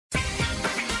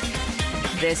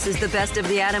This is the Best of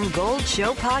the Adam Gold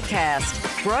Show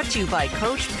podcast, brought to you by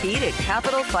Coach Pete at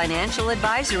Capital Financial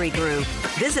Advisory Group.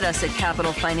 Visit us at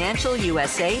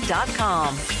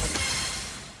capitalfinancialusa.com.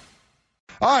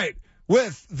 All right.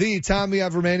 With the time we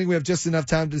have remaining, we have just enough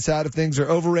time to decide if things are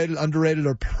overrated, underrated,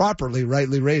 or properly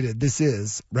rightly rated. This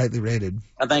is Rightly Rated.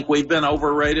 I think we've been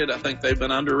overrated. I think they've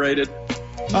been underrated.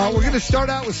 We're going to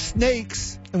start out with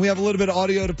snakes, and we have a little bit of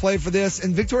audio to play for this.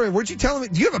 And Victoria, weren't you telling me,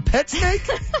 do you have a pet snake?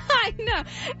 I know.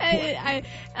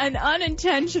 An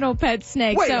unintentional pet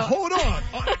snake. Wait, hold on.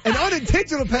 An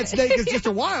unintentional pet snake is just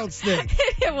a wild snake.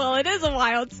 Well, it is a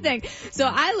wild snake. So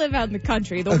I live out in the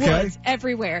country, the woods,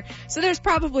 everywhere. So there's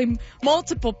probably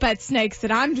multiple pet snakes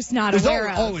that I'm just not aware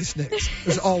of. There's always snakes.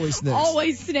 There's always snakes.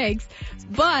 Always snakes.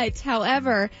 But,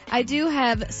 however, I do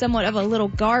have somewhat of a little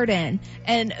garden.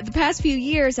 And the past few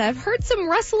years, I've heard some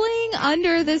rustling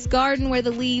under this garden where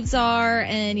the leaves are.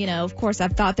 And, of course,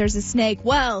 I've thought there's a snake.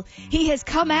 Well, he has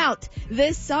come out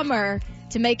this summer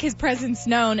to make his presence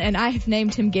known, and I have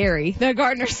named him Gary, the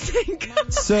gardener snake.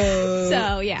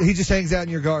 So, yeah. He just hangs out in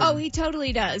your garden. Oh, he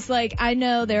totally does. I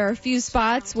know there are a few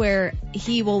spots where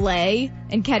he will lay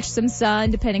and catch some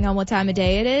sun, depending on what time of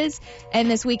day it is.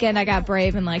 And this weekend, I got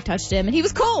brave and, touched him, and he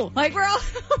was cool. We're all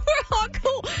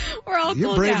cool. We're all You're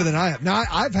cool braver now. than I am. Now,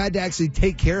 I've had to actually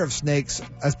take care of snakes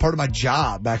as part of my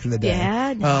job back in the day.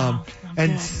 Yeah? No.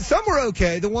 And some were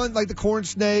okay. The one, the corn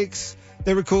snakes,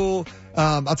 they were cool.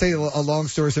 I'll tell you a long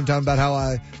story sometime about how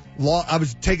I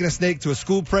was taking a snake to a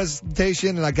school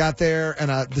presentation, and I got there, and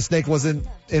the snake wasn't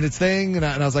in its thing, and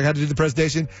I was like, I had to do the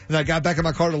presentation, and I got back in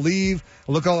my car to leave.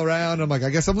 I look all around, and I'm like, I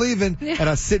guess I'm leaving. Yeah. And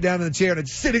I sit down in the chair, and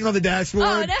it's sitting on the dashboard.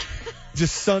 Oh, no.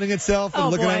 Just sunning itself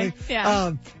and looking at me.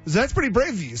 Yeah. So that's pretty brave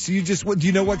of you. So do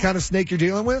you know what kind of snake you're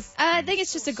dealing with? I think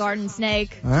it's just a garden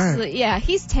snake. All right. So, yeah,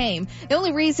 he's tame. The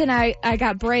only reason I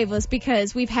got brave was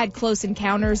because we've had close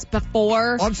encounters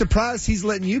before. I'm surprised he's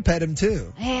letting you pet him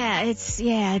too. Yeah, it's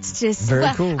just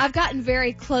very cool. I've gotten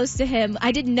very close to him.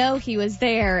 I didn't know he was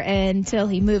there until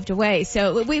he moved away.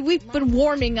 So we've been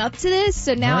warming up to this.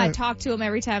 So now I talk to him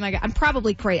every time I'm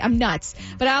probably crazy. I'm nuts,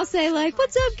 but I'll say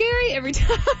 "What's up, Gary?" every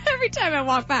time I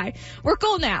walk by. We're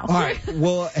cool now. All right.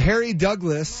 Well, Harry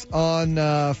Douglas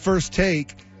on First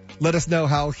Take let us know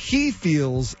how he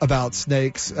feels about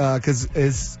snakes because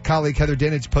his colleague Heather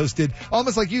Dinich posted,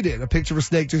 almost like you did, a picture of a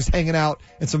snake just hanging out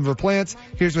in some of her plants.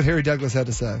 Here's what Harry Douglas had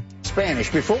to say.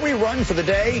 Spanish. Before we run for the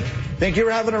day, think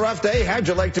you're having a rough day? How'd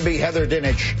you like to be Heather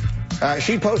Dinich?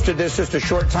 She posted this just a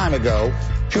short time ago.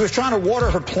 She was trying to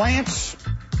water her plants.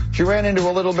 She ran into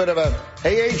a little bit of a,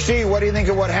 hey, HD, what do you think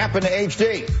of what happened to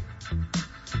HD?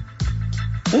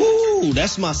 Ooh,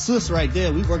 that's my sis right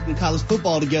there. We worked in college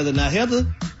football together. Now, Heather,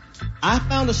 I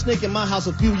found a snake in my house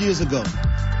a few years ago,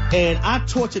 and I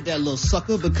tortured that little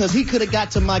sucker because he could have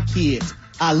got to my kids.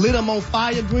 I lit him on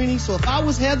fire, Greenie, so if I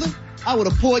was Heather, I would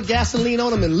have poured gasoline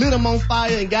on him and lit him on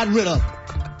fire and got rid of him.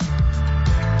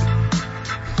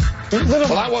 Well,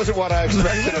 that wasn't what I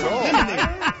expected at all.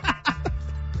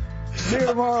 See you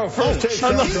tomorrow. First Take.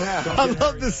 I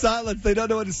love the silence. They don't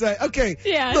know what to say. Okay.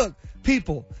 Yeah. Look,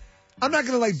 people, I'm not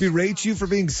going to berate you for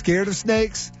being scared of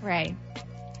snakes. Right.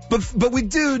 But we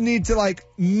do need to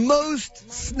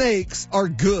most snakes are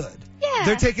good. Yeah.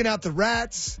 They're taking out the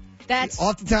rats. That's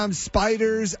oftentimes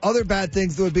spiders, other bad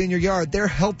things that would be in your yard. They're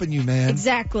helping you, man.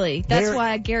 exactly. That's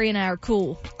why Gary and I are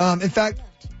cool. In fact,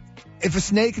 if a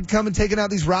snake had come and taken out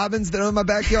these robins that are in my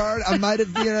backyard, I might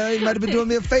have, he might have been doing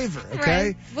me a favor. Okay.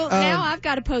 Right. Well, now I've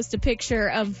got to post a picture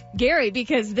of Gary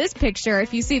because this picture,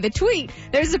 if you see the tweet,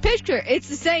 there's a picture. It's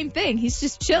the same thing. He's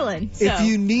just chilling. So. If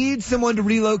you need someone to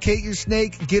relocate your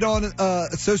snake, get on a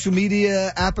social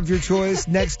media app of your choice,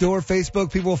 Nextdoor,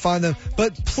 Facebook. People will find them.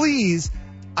 But please,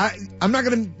 I'm not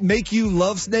going to make you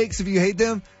love snakes if you hate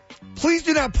them. Please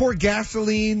do not pour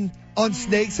gasoline on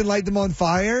snakes and light them on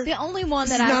fire. The only one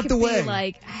this that is I not could the be way.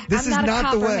 This I'm is not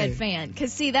not a the way. Copperhead fan.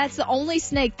 Because, see, that's the only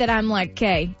snake that I'm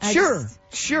okay. Sure.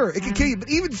 It can kill you. But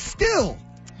even still,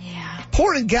 yeah.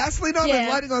 pouring gasoline on it and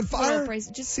lighting on fire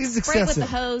Just seems spray it with excessive. the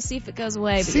hose, see if it goes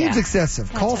away. But Seems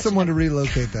excessive. Not Call touching someone it. to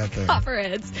relocate that thing.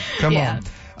 Copperheads. Come yeah. on.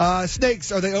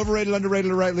 Snakes, are they overrated, underrated,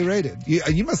 or rightly rated?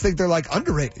 You must think they're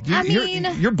underrated.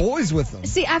 You're boys with them.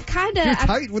 See, I've kind of... You're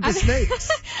tight with the snakes.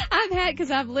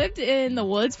 because I've lived in the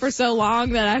woods for so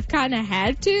long that I've kind of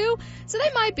had to. So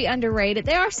they might be underrated.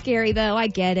 They are scary, though. I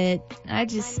get it.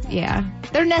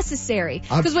 They're necessary.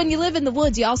 Because when you live in the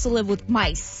woods, you also live with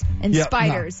mice and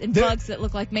spiders and bugs that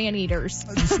look like man-eaters.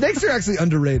 Snakes are actually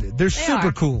underrated. They're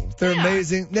super cool. They're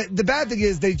amazing. The bad thing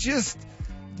is they just...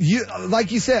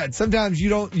 like you said, sometimes you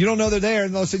don't know they're there,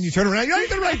 and all of a sudden you turn around,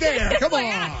 they're right there. Come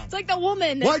on. It's like the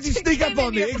woman. Why'd you sneak up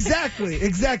on me? Exactly.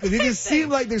 They just seem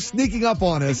like they're sneaking up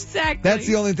on us. Exactly. That's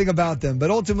the only thing about them. But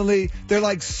ultimately, they're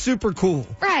like super cool.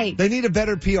 Right. They need a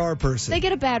better PR person. They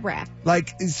get a bad rap.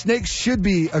 Like, snakes should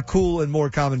be a cool and more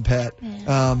common pet.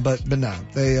 But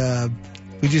no,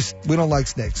 we don't like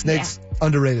snakes. Snakes,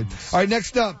 underrated. All right,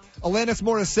 next up, Alanis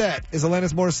Morissette. Is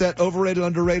Alanis Morissette overrated,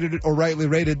 underrated, or rightly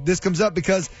rated? This comes up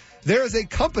because there is a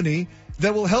company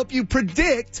that will help you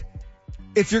predict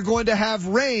if you're going to have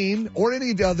rain or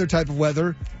any other type of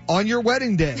weather on your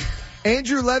wedding day.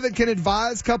 Andrew Levitt can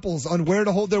advise couples on where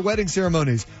to hold their wedding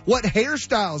ceremonies, what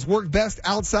hairstyles work best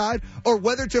outside, or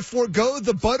whether to forego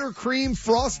the buttercream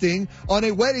frosting on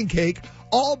a wedding cake,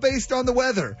 all based on the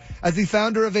weather. As the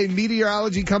founder of a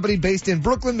meteorology company based in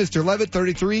Brooklyn, Mr. Levitt,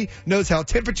 33, knows how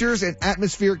temperatures and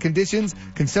atmospheric conditions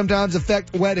can sometimes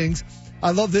affect weddings.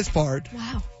 I love this part.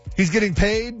 Wow. He's getting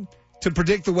paid to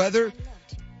predict the weather.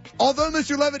 Although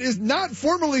Mr. Levitt is not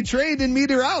formally trained in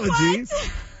meteorology,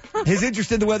 his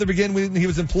interest in the weather began when he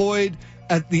was employed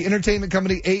at the entertainment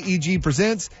company AEG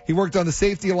Presents. He worked on the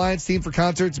Safety Alliance team for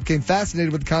concerts and became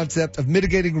fascinated with the concept of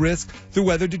mitigating risk through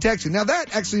weather detection. Now,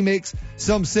 that actually makes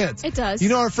some sense. It does. You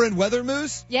know our friend Weather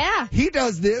Moose? Yeah. He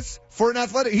does this for an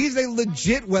athletic. He's a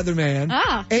legit weatherman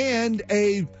and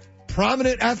a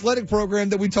prominent athletic program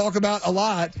that we talk about a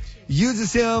lot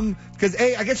uses him because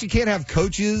I guess you can't have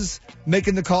coaches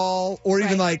making the call or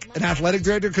even like an athletic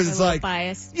director because it's like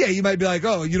biased. Yeah, you might be like,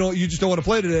 oh, you just don't want to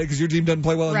play today because your team doesn't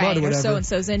play well in mud or whatever. Or so and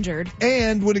so's injured.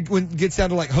 And when it gets down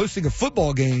to like hosting a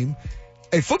football game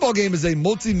is a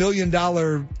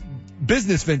multi-million-dollar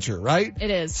business venture, right? It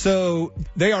is. So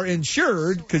they are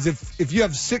insured because if you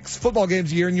have 6 football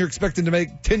games a year and you're expecting to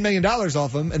make $10 million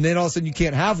off them, and then all of a sudden you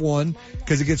can't have one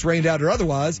because it gets rained out or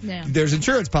otherwise, there's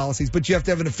insurance policies. But you have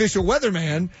to have an official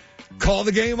weatherman call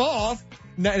the game off.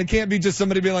 And it can't be just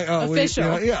somebody being like, oh, official.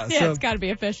 So it's got to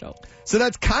be official. So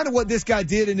that's kind of what this guy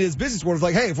did in his business world. It's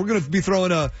like, hey, if we're going to be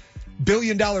throwing a $1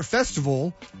 billion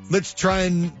festival, let's try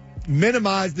and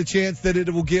minimize the chance that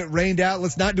it will get rained out.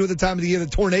 Let's not do it at the time of the year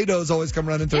that tornadoes always come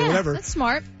running through or whatever. That's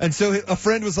smart. And so a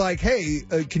friend was like, hey,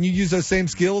 can you use those same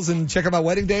skills and check out my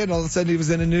wedding day? And all of a sudden he was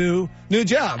in a new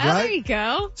job, right? There you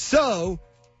go. So...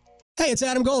 Hey, it's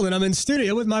Adam Golden. I'm in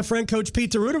studio with my friend Coach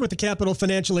Pete DeRuiter with the Capital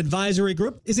Financial Advisory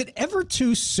Group. Is it ever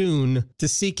too soon to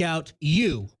seek out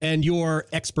you and your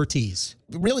expertise?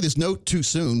 Really, there's no too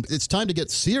soon. It's time to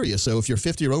get serious. So if you're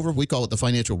 50 or over, we call it the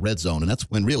financial red zone. And that's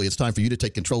when really it's time for you to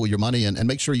take control of your money and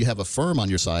make sure you have a firm on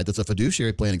your side that's a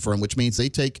fiduciary planning firm, which means they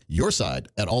take your side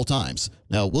at all times.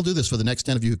 Now, we'll do this for the next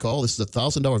 10 of you who call. This is a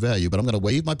 $1,000 value, but I'm going to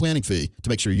waive my planning fee to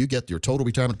make sure you get your total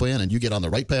retirement plan and you get on the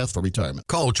right path for retirement.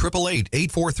 Call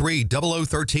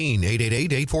 888-843-0013,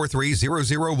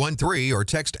 888-843-0013, or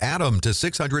text Adam to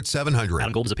 600-700.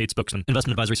 Adam Gold is a paid spokesman.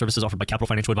 Investment advisory services offered by Capital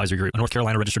Financial Advisory Group, a North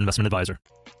Carolina registered investment advisor.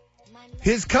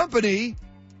 His company,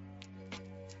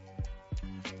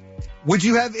 would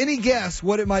you have any guess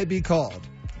what it might be called?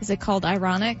 Is it called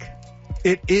Ironic?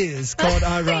 It is called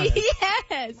Ironic.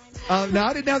 Yes. Now,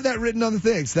 I didn't have that written on the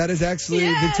thing, so that is actually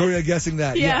Victoria guessing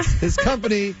that. Yeah. Yes. His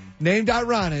company, named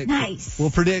Ironic,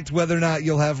 will predict whether or not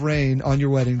you'll have rain on your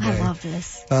wedding day. I love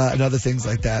this. And other things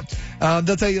like that.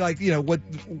 They'll tell you,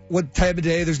 what time of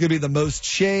day there's going to be the most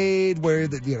shade, where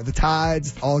the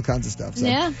tides, all kinds of stuff. So.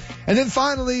 Yeah. And then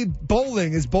finally,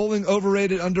 bowling. Is bowling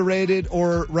overrated, underrated,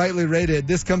 or rightly rated?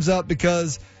 This comes up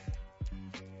because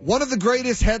one of the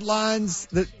greatest headlines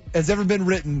that has ever been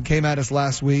written came at us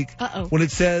last week when it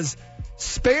says,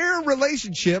 spare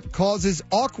relationship causes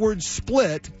awkward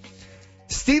split.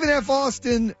 Stephen F.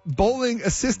 Austin bowling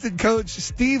assistant coach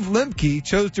Steve Lemke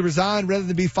chose to resign rather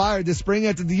than be fired this spring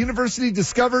after the university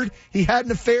discovered he had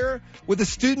an affair with a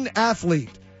student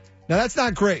athlete. Now, that's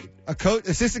not great.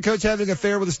 Assistant coach having an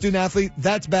affair with a student athlete,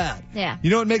 that's bad. Yeah.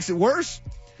 You know what makes it worse?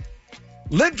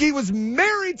 Lemke was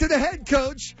married to the head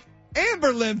coach,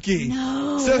 Amber Lemke.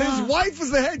 No. So his wife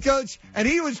was the head coach, and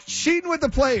he was cheating with the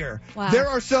player. Wow. There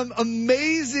are some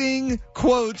amazing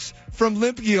quotes from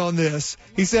Lemke on this.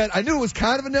 He said, I knew it was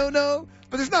kind of a no-no,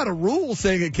 but there's not a rule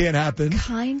saying it can't happen.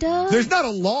 Kind of? There's not a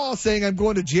law saying I'm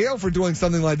going to jail for doing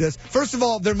something like this. First of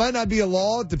all, there might not be a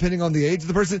law depending on the age of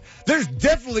the person. There's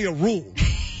definitely a rule.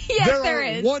 Yes, there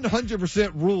is.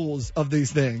 100% rules of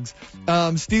these things.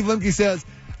 Steve Lemke says,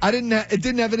 it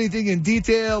didn't have anything in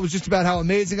detail. It was just about how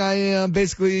amazing I am,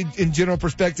 basically in general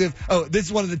perspective. Oh, this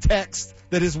is one of the texts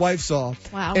that his wife saw.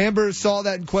 Wow. Amber saw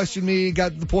that and questioned me,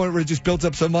 got to the point where it just built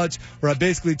up so much where I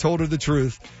basically told her the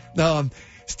truth.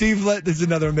 Steve Lett, this is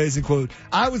another amazing quote.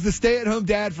 I was the stay-at-home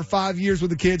dad for 5 years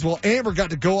with the kids while Amber got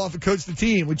to go off and coach the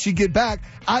team. When she'd get back,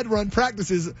 I'd run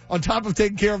practices on top of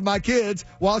taking care of my kids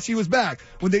while she was back.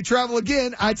 When they travel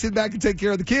again, I'd sit back and take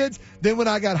care of the kids. Then when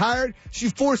I got hired, she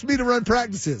forced me to run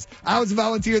practices. I was a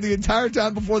volunteer the entire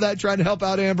time before that trying to help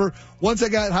out Amber. Once I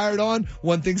got hired on,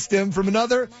 one thing stemmed from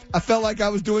another. I felt like I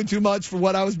was doing too much for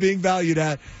what I was being valued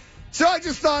at. So I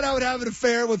just thought I would have an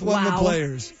affair with one of the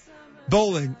players.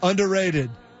 Bowling, underrated.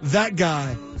 That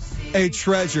guy, a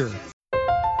treasure.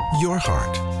 Your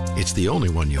heart. It's the only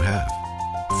one you have.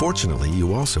 Fortunately,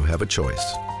 you also have a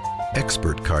choice.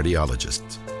 Expert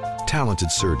cardiologists,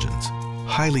 talented surgeons,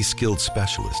 highly skilled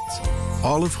specialists,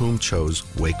 all of whom chose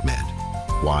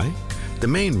WakeMed. Why? The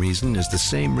main reason is the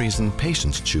same reason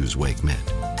patients choose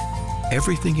WakeMed.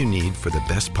 Everything you need for the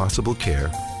best possible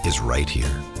care is right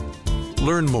here.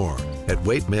 Learn more at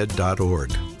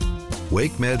wakemed.org.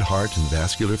 WakeMed Heart and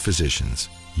Vascular Physicians.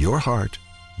 Your heart,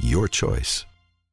 your choice.